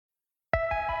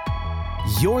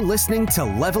You're listening to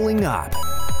Leveling Up,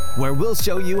 where we'll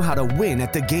show you how to win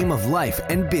at the game of life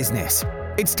and business.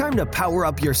 It's time to power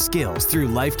up your skills through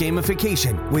life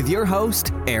gamification with your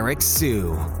host, Eric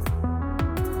Siu.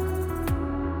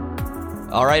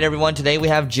 All right, everyone. Today we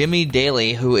have Jimmy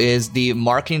Daly, who is the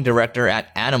marketing director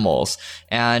at Animalz.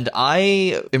 And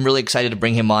I am really excited to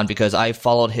bring him on because I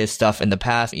followed his stuff in the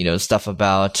past, stuff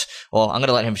about, I'm going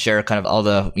to let him share kind of all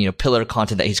the, pillar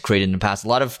content that he's created in the past. A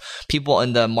lot of people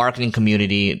in the marketing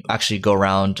community actually go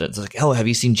around. It's like, oh, have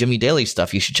you seen Jimmy Daly's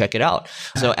stuff? You should check it out.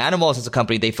 So Animalz is a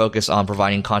company, they focus on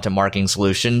providing content marketing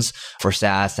solutions for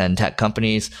SaaS and tech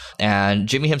companies. And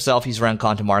Jimmy himself, he's run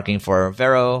content marketing for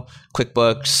Vero,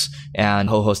 QuickBooks, and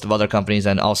a whole host of other companies,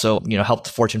 and also, helped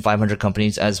Fortune 500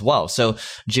 companies as well. So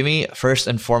Jimmy, first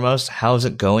and foremost, how's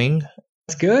it going?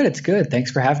 It's good. It's good.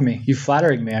 Thanks for having me. You're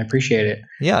flattering me. I appreciate it.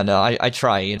 Yeah, no, I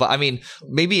try. But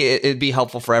maybe it'd be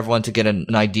helpful for everyone to get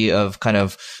an idea of kind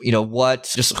of,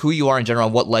 just who you are in general,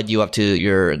 what led you up to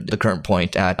the current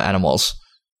point at Animalz.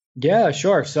 Yeah,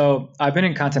 sure. So I've been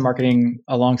in content marketing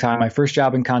a long time. My first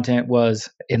job in content was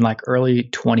in early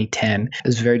 2010. It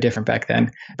was very different back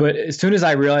then. But as soon as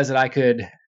I realized that I could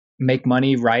make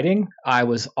money writing, I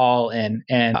was all in,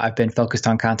 and I've been focused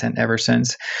on content ever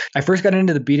since. I first got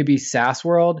into the B2B SaaS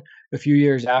world a few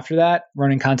years after that,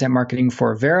 running content marketing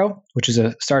for Vero, which is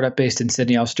a startup based in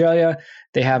Sydney, Australia.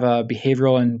 They have a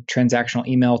behavioral and transactional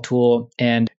email tool,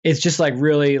 and it's just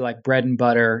really bread and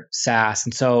butter SaaS.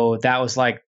 And so that was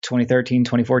 2013,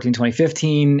 2014,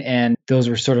 2015. And those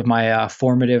were sort of my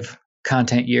formative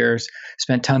content years.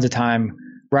 Spent tons of time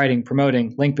writing,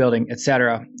 promoting, link building,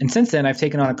 etc. And since then, I've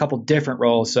taken on a couple different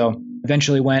roles. So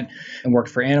eventually went and worked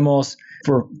for Animalz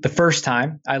for the first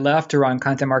time. I left to run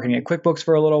content marketing at QuickBooks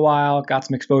for a little while, got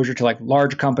some exposure to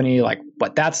large company,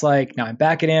 what that's like. Now I'm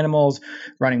back at Animalz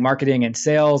running marketing and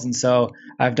sales. And so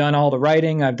I've done all the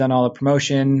writing, I've done all the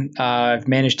promotion, I've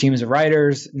managed teams of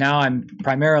writers. Now I'm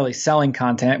primarily selling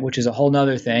content, which is a whole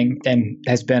nother thing and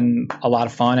has been a lot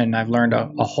of fun. And I've learned a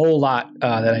whole lot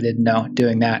that I didn't know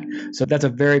doing that. So that's a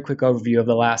very quick overview of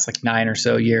the last 9 or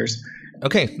so years.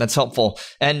 Okay, that's helpful.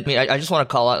 And I just want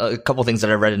to call out a couple of things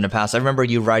that I read in the past. I remember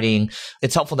you writing,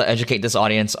 it's helpful to educate this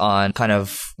audience on kind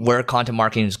of where content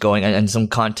marketing is going and some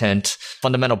content,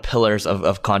 fundamental pillars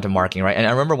of content marketing, right? And I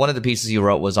remember one of the pieces you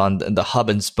wrote was on the hub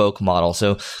and spoke model.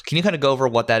 So can you kind of go over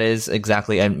what that is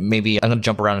exactly? And maybe I'm going to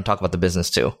jump around and talk about the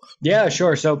business too. Yeah,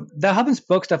 sure. So the hub and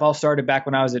spoke stuff all started back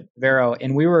when I was at Vero,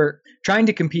 and we were trying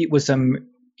to compete with some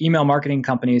email marketing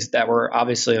companies that were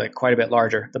obviously quite a bit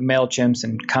larger, the MailChimps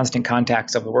and Constant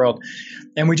Contacts of the world.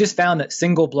 And we just found that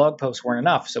single blog posts weren't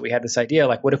enough. So we had this idea,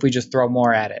 what if we just throw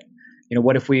more at it?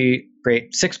 What if we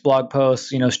create 6 blog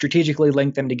posts, strategically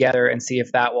link them together and see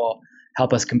if that will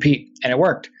help us compete? And it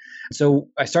worked. So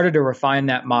I started to refine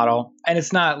that model. And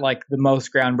it's not the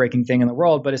most groundbreaking thing in the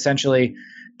world, but essentially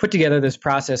put together this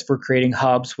process for creating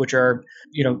hubs, which are,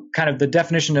 kind of the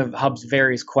definition of hubs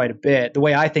varies quite a bit. The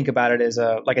way I think about it is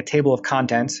a table of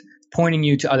contents pointing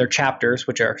you to other chapters,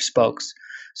 which are spokes.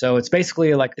 So it's basically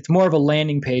it's more of a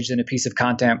landing page than a piece of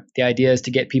content. The idea is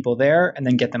to get people there and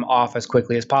then get them off as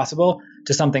quickly as possible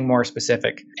to something more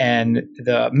specific. And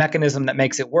the mechanism that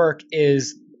makes it work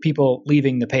is people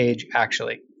leaving the page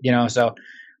actually, so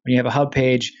when you have a hub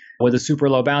page with a super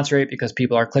low bounce rate because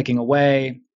people are clicking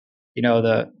away,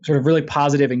 the sort of really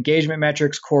positive engagement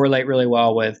metrics correlate really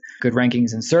well with good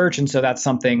rankings in search. And so that's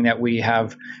something that we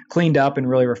have cleaned up and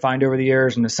really refined over the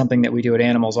years. And it's something that we do at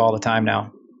Animalz all the time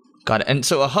now. Got it. And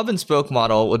so a hub and spoke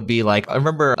model would be I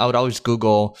remember I would always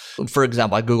Google, for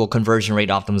example, I Google conversion rate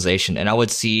optimization, and I would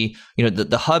see,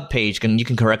 the hub page, and you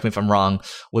can correct me if I'm wrong,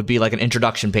 would be an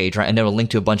introduction page, right? And it will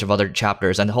link to a bunch of other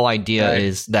chapters. And the whole idea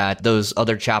is that those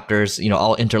other chapters,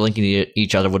 all interlinking to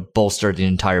each other would bolster the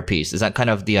entire piece. Is that kind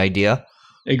of the idea?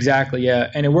 Exactly. Yeah.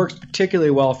 And it works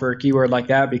particularly well for a keyword like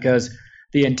that because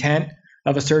the intent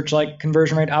of a search like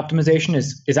conversion rate optimization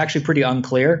is actually pretty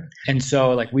unclear. And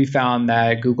so we found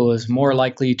that Google is more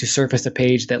likely to surface a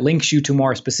page that links you to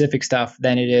more specific stuff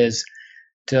than it is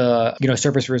to,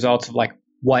 surface results of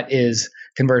what is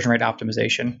conversion rate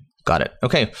optimization. Got it.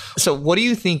 Okay. So what do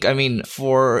you think,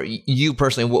 for you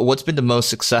personally, what's been the most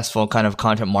successful kind of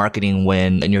content marketing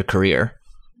win in your career?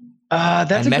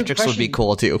 That's and a metrics good question. Would be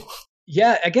cool too.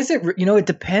 Yeah, I guess it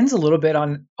depends a little bit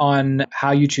on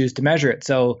how you choose to measure it.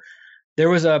 So there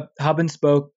was a hub and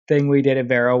spoke thing we did at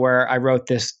Vero where I wrote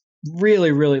this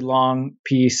really, really long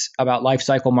piece about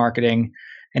lifecycle marketing,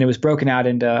 and it was broken out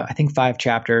into, I think, 5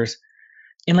 chapters.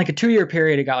 In a 2-year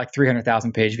period, it got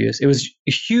 300,000 page views. It was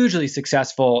hugely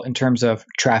successful in terms of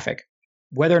traffic.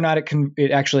 Whether or not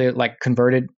it actually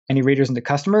converted any readers into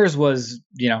customers was,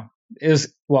 it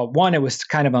was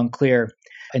kind of unclear.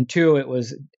 And two,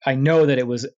 I know that it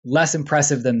was less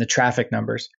impressive than the traffic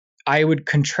numbers. I would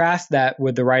contrast that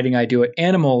with the writing I do at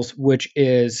Animalz, which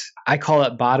is, I call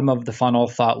it bottom of the funnel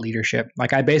thought leadership.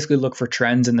 Like I basically look for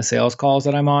trends in the sales calls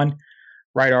that I'm on,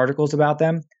 write articles about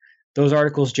them. Those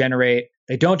articles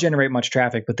they don't generate much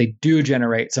traffic, but they do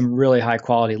generate some really high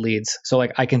quality leads. So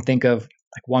like I can think of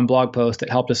like one blog post that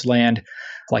helped us land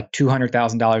like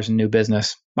 $200,000 in new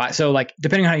business. So like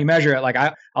depending on how you measure it, like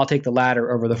I'll take the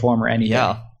latter over the former any day.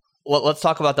 Yeah. Well, let's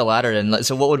talk about the latter then.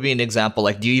 So what would be an example?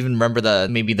 Like, do you even remember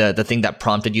the thing that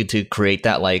prompted you to create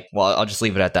that? Like, well, I'll just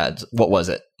leave it at that. What was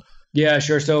it? Yeah,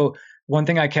 sure. So one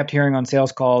thing I kept hearing on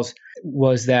sales calls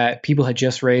was that people had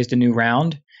just raised a new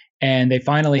round and they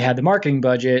finally had the marketing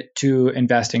budget to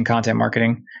invest in content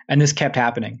marketing. And this kept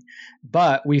happening.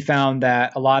 But we found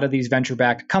that a lot of these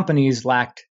venture-backed companies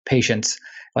lacked patience.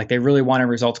 Like they really wanted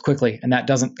results quickly. And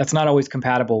that's not always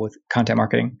compatible with content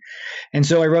marketing. And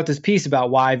so I wrote this piece about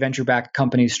why venture-backed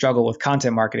companies struggle with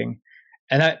content marketing.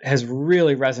 And that has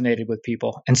really resonated with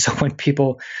people. And so when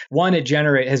people, one,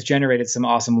 has generated some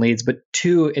awesome leads, but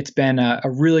two, it's been a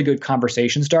really good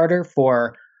conversation starter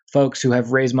for folks who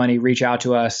have raised money, reach out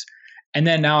to us. And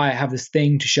then now I have this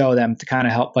thing to show them to kind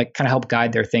of help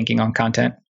guide their thinking on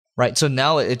content. Right. So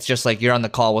now it's just like you're on the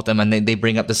call with them and they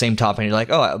bring up the same topic and you're like,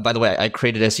 oh, by the way, I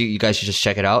created this. You guys should just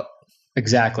check it out.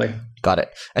 Exactly. Got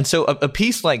it. And so a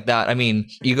piece like that, I mean,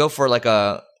 you go for like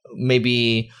a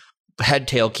maybe head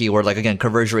tail keyword, like again,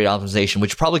 conversion rate optimization,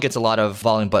 which probably gets a lot of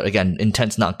volume, but again,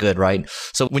 intent's not good, right?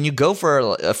 So when you go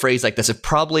for a phrase like this,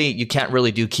 you can't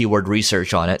really do keyword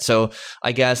research on it. So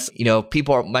I guess,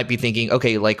 people might be thinking,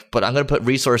 okay, but I'm going to put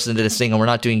resources into this thing and we're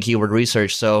not doing keyword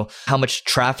research. So how much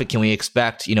traffic can we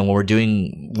expect, when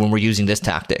we're using this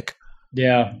tactic?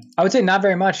 Yeah, I would say not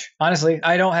very much. Honestly,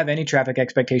 I don't have any traffic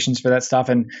expectations for that stuff.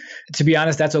 And to be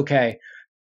honest, that's okay.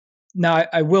 Now,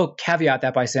 I will caveat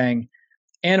that by saying,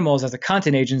 Animalz as a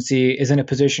content agency is in a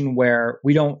position where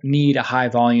we don't need a high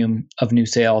volume of new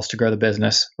sales to grow the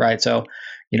business, right? So,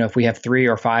 if we have 3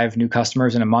 or 5 new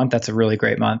customers in a month, that's a really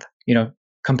great month,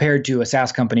 compared to a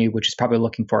SaaS company, which is probably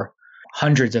looking for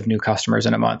hundreds of new customers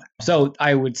in a month. So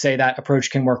I would say that approach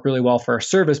can work really well for a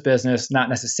service business, not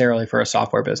necessarily for a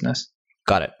software business.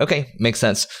 Got it. Okay. Makes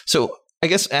sense. So I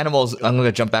guess Animalz, I'm going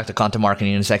to jump back to content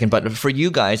marketing in a second, but for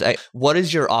you guys, what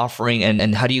is your offering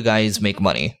and how do you guys make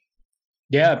money?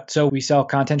 Yeah. So we sell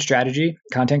content strategy,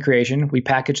 content creation. We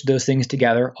package those things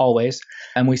together always.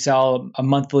 And we sell a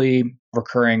monthly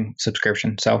recurring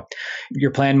subscription. So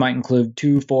your plan might include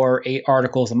 2, 4, 8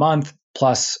 articles a month,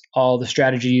 plus all the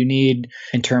strategy you need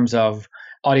in terms of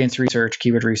audience research,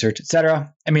 keyword research, et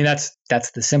cetera. I mean, that's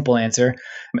the simple answer.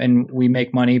 And we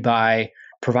make money by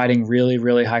providing really,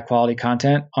 really high quality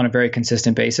content on a very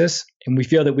consistent basis. And we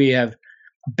feel that we have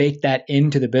bake that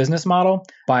into the business model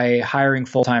by hiring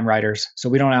full-time writers. So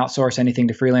we don't outsource anything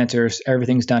to freelancers.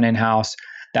 Everything's done in-house.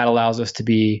 That allows us to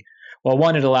be,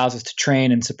 one, it allows us to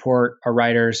train and support our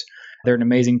writers. They're an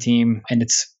amazing team, and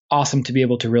it's awesome to be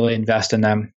able to really invest in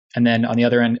them. And then on the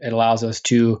other end, it allows us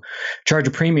to charge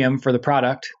a premium for the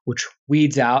product, which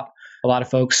weeds out a lot of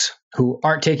folks who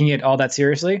aren't taking it all that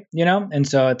seriously, And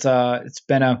so it's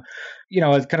been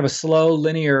it's kind of a slow,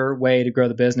 linear way to grow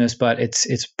the business, but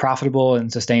it's profitable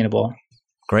and sustainable.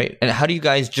 Great. And how do you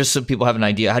guys, just so people have an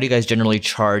idea, how do you guys generally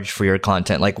charge for your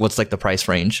content? Like what's the price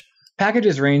range?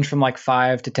 Packages range from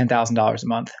 $5,000 to $10,000 a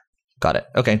month. Got it.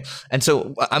 Okay. And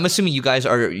so I'm assuming you guys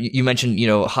you mentioned,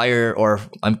 higher, or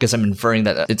I guess I'm inferring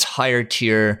that it's higher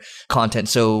tier content.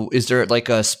 So is there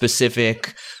a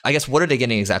specific, I guess, what are they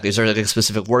getting exactly? Is there a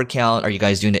specific word count? Are you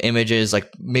guys doing the images?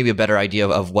 Maybe a better idea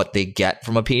of what they get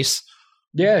from a piece?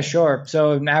 Yeah, sure.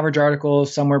 So an average article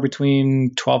is somewhere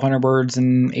between 1,200 words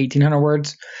and 1,800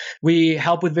 words. We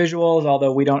help with visuals,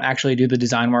 although we don't actually do the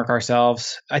design work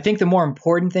ourselves. I think the more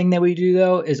important thing that we do,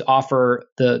 though, is offer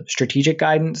the strategic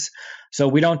guidance. So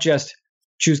we don't just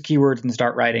choose keywords and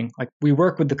start writing. We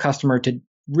work with the customer to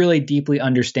really deeply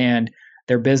understand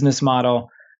their business model,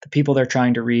 the people they're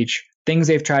trying to reach, things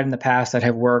they've tried in the past that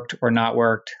have worked or not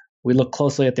worked. We look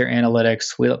closely at their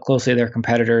analytics. We look closely at their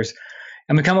competitors.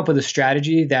 And we come up with a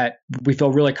strategy that we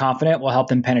feel really confident will help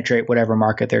them penetrate whatever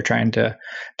market they're trying to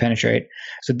penetrate.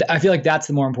 So I feel like that's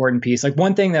the more important piece.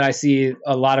 One thing that I see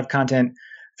a lot of content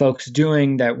folks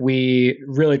doing that we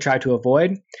really try to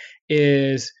avoid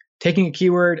is taking a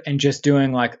keyword and just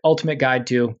doing ultimate guide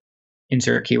to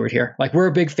insert keyword here. We're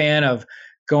a big fan of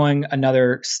going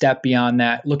another step beyond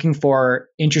that, looking for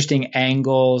interesting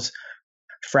angles,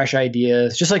 fresh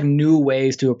ideas, just new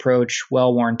ways to approach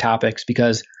well-worn topics,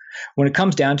 because when it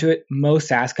comes down to it, most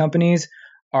SaaS companies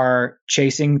are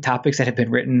chasing topics that have been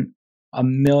written a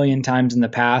million times in the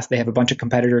past. They have a bunch of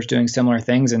competitors doing similar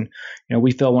things. And,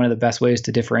 we feel one of the best ways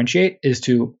to differentiate is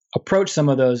to approach some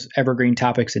of those evergreen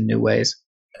topics in new ways.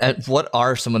 And what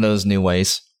are some of those new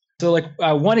ways? So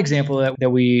one example that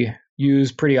we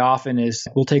use pretty often is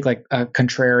we'll take like a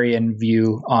contrarian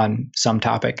view on some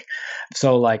topic.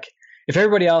 So like if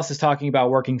everybody else is talking about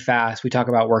working fast, we talk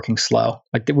about working slow.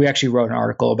 Like we actually wrote an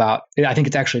article about, I think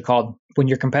it's actually called When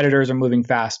Your Competitors Are Moving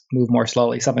Fast, Move More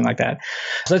Slowly, something like that.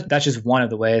 So that's just one of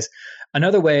the ways.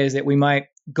 Another way is that we might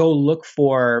go look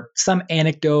for some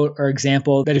anecdote or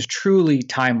example that is truly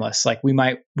timeless. Like we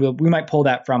might pull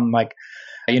that from like,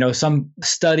 some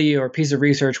study or piece of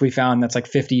research we found that's like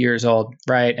 50 years old,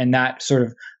 right? And that sort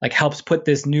of like helps put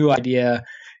this new idea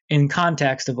in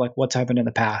context of like what's happened in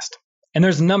the past. And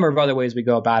there's a number of other ways we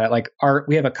go about it. Like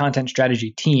we have a content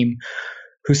strategy team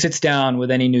who sits down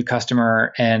with any new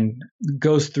customer and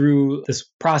goes through this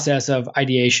process of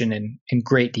ideation in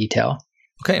great detail.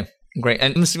 Okay, great.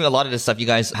 And I'm assuming a lot of this stuff you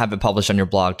guys have it published on your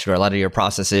blog too, a lot of your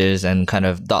processes and kind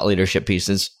of thought leadership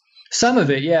pieces. Some of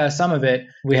it, yeah, some of it.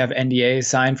 We have NDAs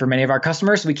signed for many of our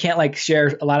customers. So we can't like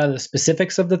share a lot of the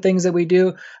specifics of the things that we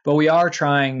do, but we are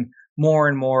trying more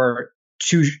and more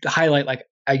to highlight like,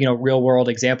 real world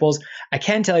examples. I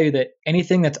can tell you that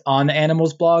anything that's on the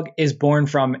Animals blog is born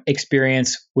from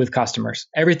experience with customers.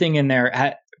 Everything in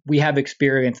there, we have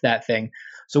experienced that thing.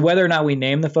 So whether or not we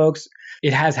name the folks,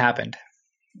 it has happened.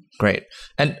 Great.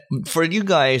 And for you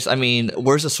guys,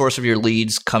 where's the source of your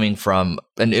leads coming from?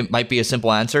 And it might be a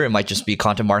simple answer. It might just be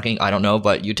content marketing. I don't know,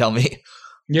 but you tell me.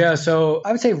 Yeah. So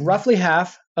I would say roughly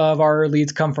half of our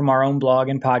leads come from our own blog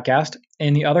and podcast,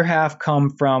 and the other half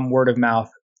come from word of mouth.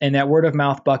 And that word of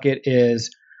mouth bucket is,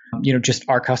 just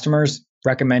our customers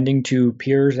recommending to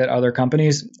peers at other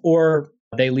companies, or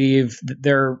they leave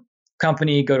their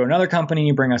company, go to another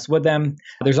company, bring us with them.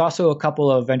 There's also a couple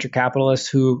of venture capitalists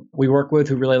who we work with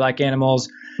who really like animals,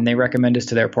 and they recommend us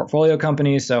to their portfolio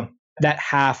companies. So that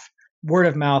half word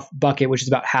of mouth bucket, which is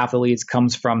about half the leads,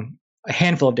 comes from a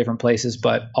handful of different places,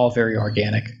 but all very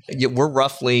organic. Yeah, we're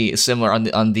roughly similar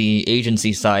on the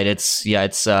agency side. It's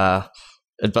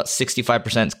about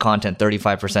 65% content,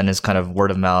 35% is kind of word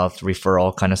of mouth,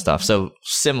 referral kind of stuff. So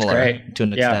similar to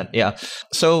an extent. Yeah.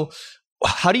 So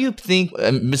how do you think,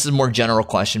 this is a more general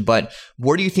question, but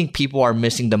where do you think people are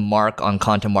missing the mark on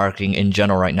content marketing in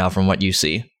general right now from what you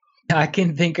see? I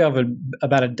can think of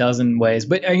about a dozen ways.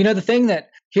 But here's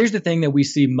the thing that we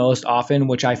see most often,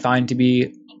 which I find to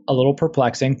be a little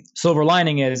perplexing. Silver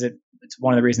lining is it's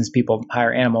one of the reasons people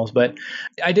hire Animals. But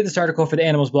I did this article for the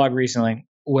Animals blog recently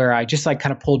where I just like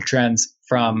kind of pulled trends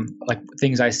from like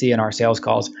things I see in our sales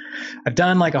calls. I've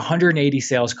done like 180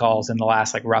 sales calls in the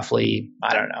last like roughly,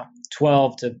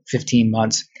 12 to 15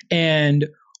 months. And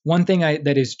one thing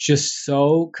that is just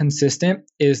so consistent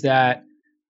is that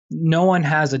no one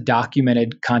has a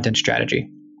documented content strategy.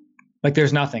 Like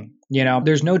there's nothing,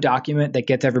 there's no document that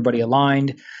gets everybody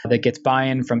aligned, that gets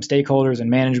buy-in from stakeholders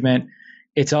and management.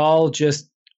 It's all just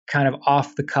kind of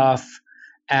off the cuff,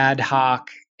 ad hoc.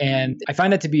 And I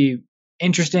find that to be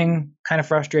interesting, kind of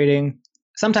frustrating,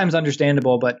 sometimes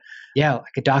understandable, but yeah,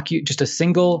 like just a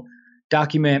single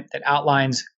document that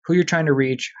outlines who you're trying to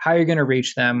reach, how you're going to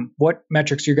reach them, what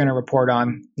metrics you're going to report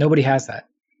on. Nobody has that.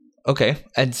 Okay.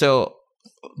 And so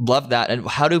love that. And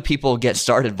how do people get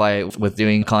started with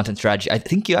doing content strategy? I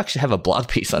think you actually have a blog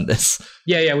piece on this.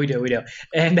 Yeah, we do.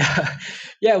 And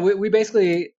we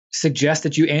basically suggest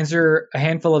that you answer a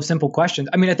handful of simple questions.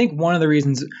 I think one of the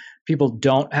reasons people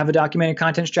don't have a documented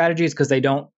content strategy is because they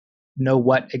don't know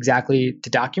what exactly to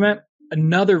document.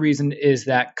 Another reason is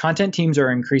that content teams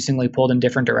are increasingly pulled in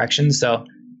different directions. So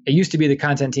it used to be the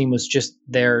content team was just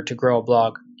there to grow a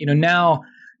blog. Now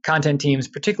content teams,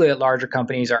 particularly at larger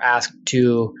companies, are asked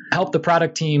to help the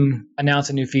product team announce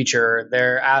a new feature.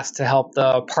 They're asked to help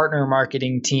the partner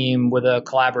marketing team with a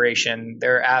collaboration.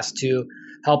 They're asked to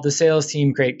help the sales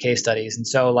team create case studies. And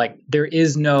so there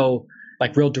is no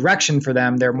real direction for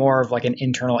them. They're more of like an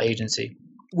internal agency.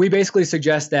 We basically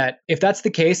suggest that if that's the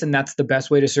case and that's the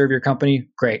best way to serve your company,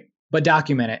 great. But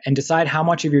document it and decide how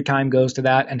much of your time goes to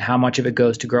that and how much of it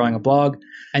goes to growing a blog.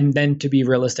 And then to be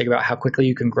realistic about how quickly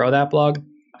you can grow that blog.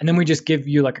 And then we just give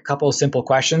you like a couple of simple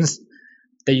questions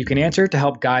that you can answer to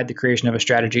help guide the creation of a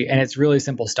strategy. And it's really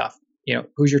simple stuff.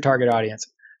 Who's your target audience?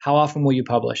 How often will you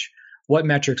publish? What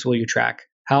metrics will you track?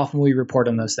 How often will you report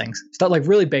on those things? Stuff like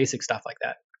really basic stuff like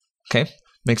that. Okay.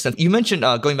 Makes sense. You mentioned,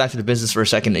 going back to the business for a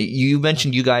second, you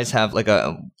mentioned you guys have like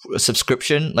a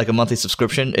subscription, like a monthly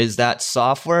subscription. Is that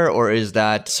software or is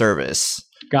that service?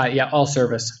 Got it. Yeah, all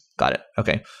service. Got it.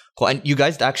 Okay, cool. And you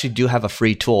guys actually do have a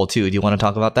free tool too. Do you want to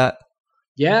talk about that?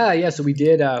 Yeah. So we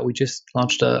did. We just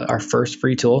launched our first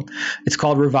free tool. It's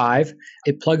called Revive.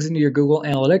 It plugs into your Google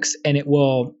Analytics and it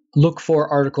will look for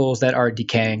articles that are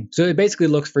decaying. So it basically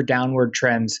looks for downward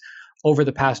trends over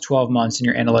the past 12 months in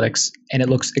your analytics, and it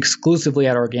looks exclusively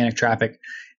at organic traffic.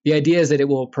 The idea is that it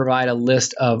will provide a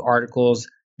list of articles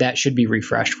that should be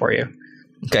refreshed for you.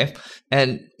 Okay.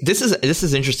 And this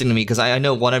is interesting to me because I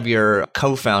know one of your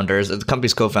co-founders, the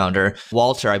company's co-founder,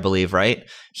 Walter, I believe, right?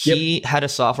 He had a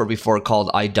software before called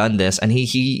I Done This, and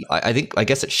I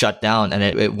guess it shut down and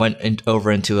it went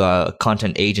over into a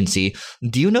content agency.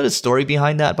 Do you know the story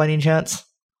behind that by any chance?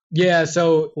 Yeah.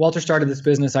 So Walter started this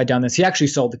business, I Done This. He actually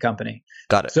sold the company.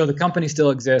 Got it. So the company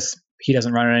still exists. He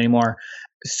doesn't run it anymore.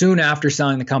 Soon after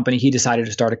selling the company, he decided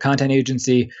to start a content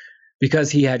agency.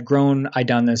 Because he had grown I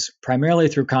Done This primarily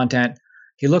through content.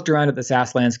 He looked around at the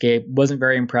SaaS landscape, wasn't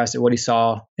very impressed at what he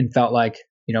saw, and felt like,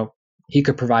 he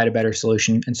could provide a better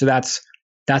solution. And so that's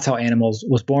how Animals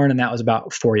was born, and that was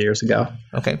about 4 years ago.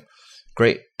 Okay,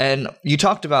 great. And you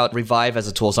talked about Revive as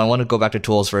a tool, so I want to go back to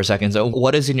tools for a second. So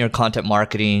what is in your content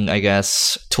marketing, I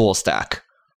guess, tool stack?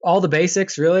 All the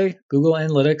basics, really. Google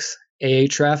Analytics,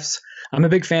 Ahrefs. I'm a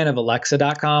big fan of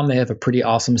Alexa.com. They have a pretty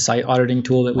awesome site auditing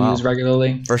tool that we use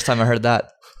regularly. First time I heard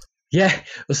that. Yeah.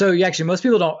 So actually, most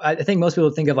people I think most people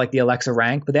think of like the Alexa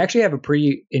rank, but they actually have a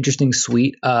pretty interesting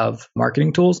suite of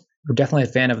marketing tools. We're definitely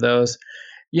a fan of those.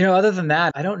 Other than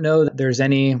that, I don't know that there's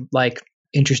any like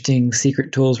interesting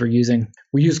secret tools we're using.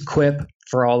 We use Quip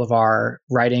for all of our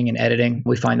writing and editing.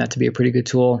 We find that to be a pretty good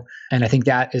tool. And I think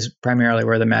that is primarily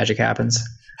where the magic happens.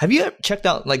 Have you ever checked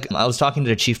out, I was talking to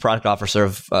the chief product officer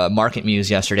of MarketMuse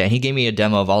yesterday, and he gave me a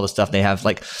demo of all the stuff they have.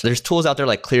 There's tools out there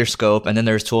like ClearScope, and then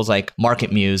there's tools like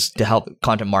MarketMuse to help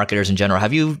content marketers in general.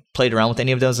 Have you played around with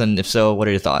any of those? And if so, what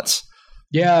are your thoughts?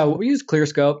 Yeah, we use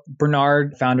ClearScope.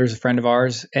 Bernard, founder, is a friend of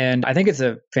ours, and I think it's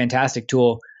a fantastic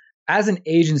tool. As an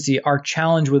agency, our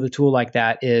challenge with a tool like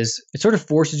that is it sort of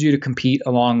forces you to compete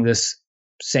along this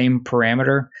same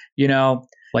parameter.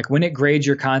 Like when it grades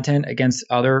your content against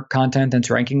other content that's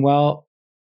ranking well,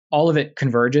 all of it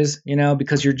converges,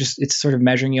 because it's sort of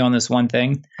measuring you on this one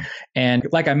thing. And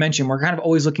like I mentioned, we're kind of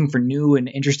always looking for new and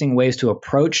interesting ways to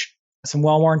approach some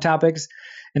well-worn topics.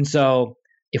 And so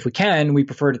if we can, we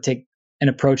prefer to take an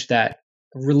approach that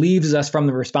relieves us from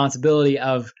the responsibility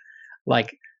of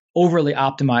like overly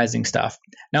optimizing stuff.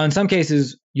 Now, in some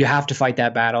cases, you have to fight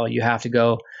that battle. You have to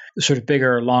go sort of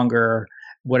bigger, longer,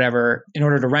 whatever, in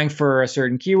order to rank for a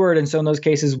certain keyword. And so in those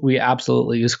cases, we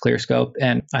absolutely use ClearScope.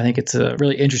 And I think it's a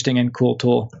really interesting and cool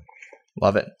tool.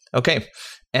 Love it. Okay.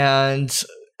 And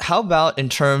how about in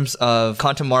terms of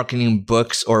content marketing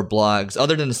books or blogs,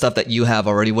 other than the stuff that you have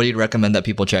already, what do you recommend that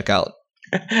people check out?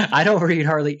 I don't read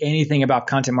hardly anything about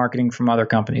content marketing from other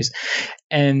companies.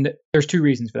 And there's two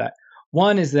reasons for that.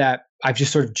 One is that I've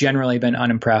just sort of generally been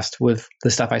unimpressed with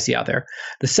the stuff I see out there.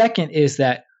 The second is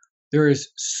that there is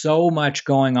so much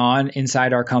going on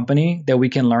inside our company that we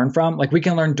can learn from. Like we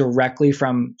can learn directly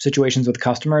from situations with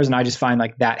customers. And I just find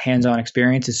like that hands-on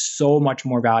experience is so much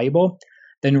more valuable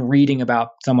than reading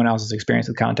about someone else's experience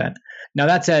with content. Now,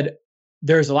 that said,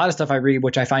 there's a lot of stuff I read,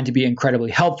 which I find to be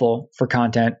incredibly helpful for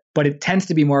content, but it tends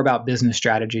to be more about business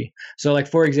strategy. So like,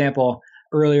 for example,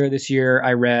 earlier this year,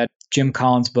 I read Jim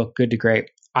Collins' book, Good to Great.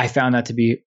 I found that to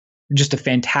be just a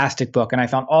fantastic book. And I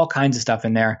found all kinds of stuff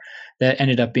in there that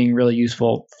ended up being really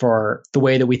useful for the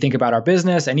way that we think about our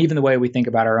business and even the way we think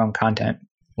about our own content.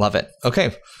 Love it.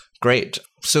 Okay, great.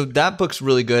 So that book's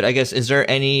really good. I guess, is there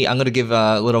any, I'm going to give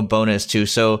a little bonus too.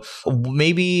 So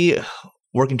maybe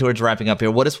working towards wrapping up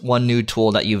here, what is one new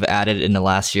tool that you've added in the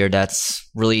last year that's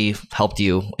really helped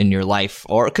you in your life?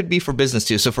 Or it could be for business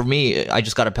too. So for me, I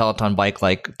just got a Peloton bike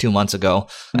like 2 months ago,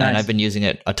 and I've been using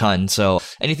it a ton. So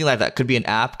anything like that, could be an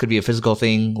app, could be a physical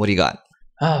thing. What do you got?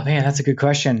 Oh man, that's a good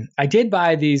question. I did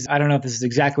buy these. I don't know if this is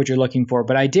exactly what you're looking for,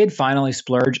 but I did finally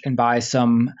splurge and buy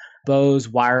some Bose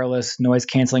wireless noise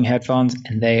canceling headphones,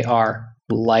 and they are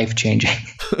life-changing.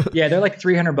 Yeah, they're like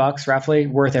 $300 roughly,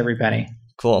 worth every penny.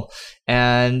 Cool.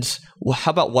 And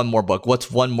how about one more book? What's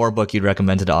one more book you'd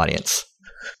recommend to the audience?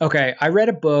 Okay. I read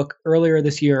a book earlier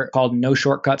this year called No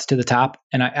Shortcuts to the Top,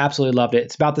 and I absolutely loved it.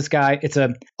 It's about this guy. It's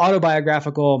an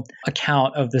autobiographical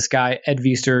account of this guy, Ed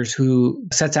Viesturs, who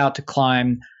sets out to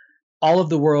climb all of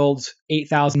the world's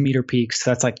 8,000 meter peaks.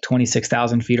 That's like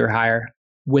 26,000 feet or higher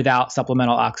without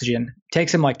supplemental oxygen. It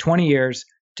takes him like 20 years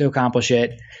to accomplish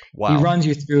it. Wow. He runs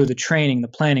you through the training, the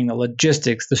planning, the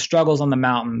logistics, the struggles on the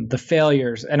mountain, the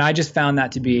failures. And I just found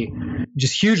that to be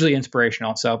just hugely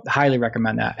inspirational. So highly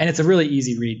recommend that. And it's a really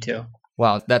easy read too.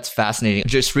 Wow, that's fascinating.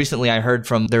 Just recently, I heard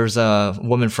there's a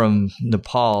woman from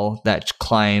Nepal that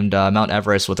climbed Mount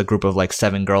Everest with a group of like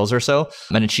 7 girls or so.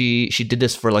 And she did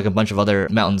this for like a bunch of other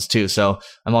mountains too. So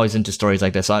I'm always into stories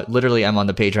like this. So I'm on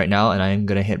the page right now and I'm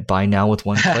going to hit buy now with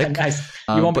one click. Nice.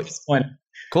 You won't be disappointed.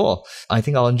 Cool. I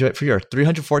think I'll enjoy it for your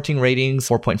 314 ratings,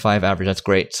 4.5 average. That's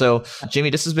great. So Jimmy,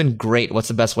 this has been great. What's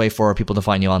the best way for people to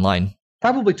find you online?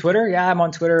 Probably Twitter. Yeah, I'm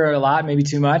on Twitter a lot, maybe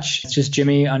too much. It's just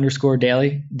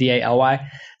Jimmy_Daly, DALY.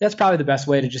 That's probably the best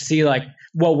way to just see like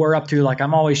what we're up to. Like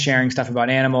I'm always sharing stuff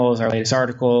about animals, our latest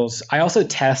articles. I also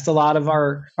test a lot of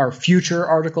our future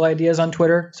article ideas on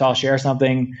Twitter. So I'll share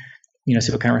something,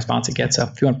 see what kind of response it gets. So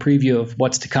if you want a preview of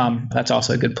what's to come, that's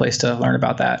also a good place to learn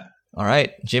about that. All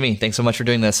right, Jimmy, thanks so much for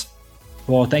doing this.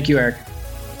 Well, thank you, Eric.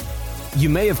 You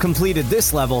may have completed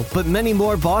this level, but many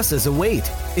more bosses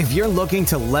await. If you're looking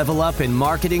to level up in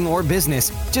marketing or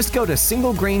business, just go to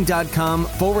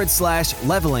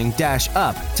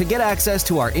singlegrain.com/leveling-up to get access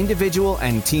to our individual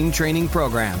and team training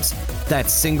programs.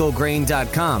 That's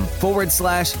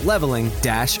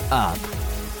singlegrain.com/leveling-up.